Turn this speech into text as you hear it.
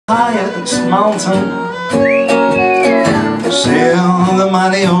highest mountain, sail the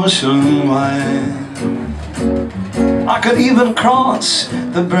mighty ocean wide. I could even cross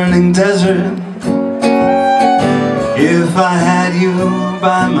the burning desert if I had you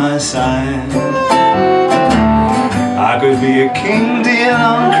by my side. I could be a king, dear,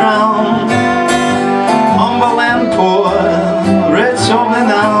 uncrowned, humble and poor, rich or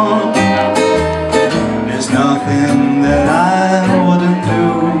renowned. There's nothing that I wouldn't do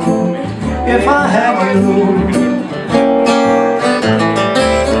if I had you.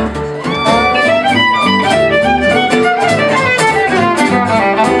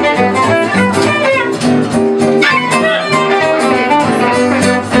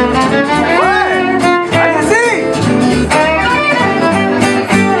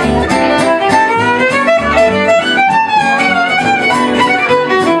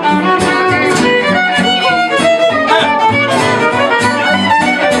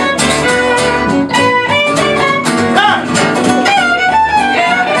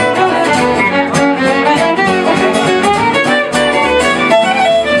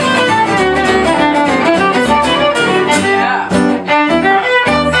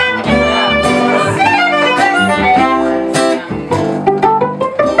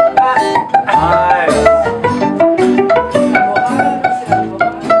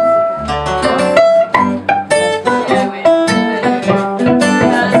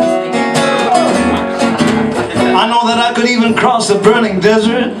 Cross the burning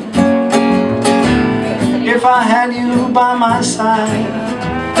desert if I had you by my side.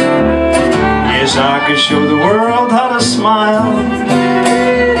 Yes, I could show the world how to smile.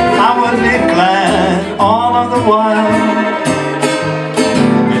 I would be glad all of the while.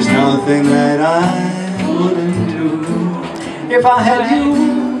 There's nothing that I wouldn't do if I had you.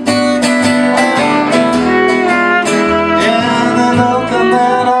 Yeah, there's nothing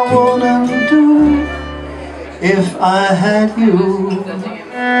that I wouldn't do if I had you.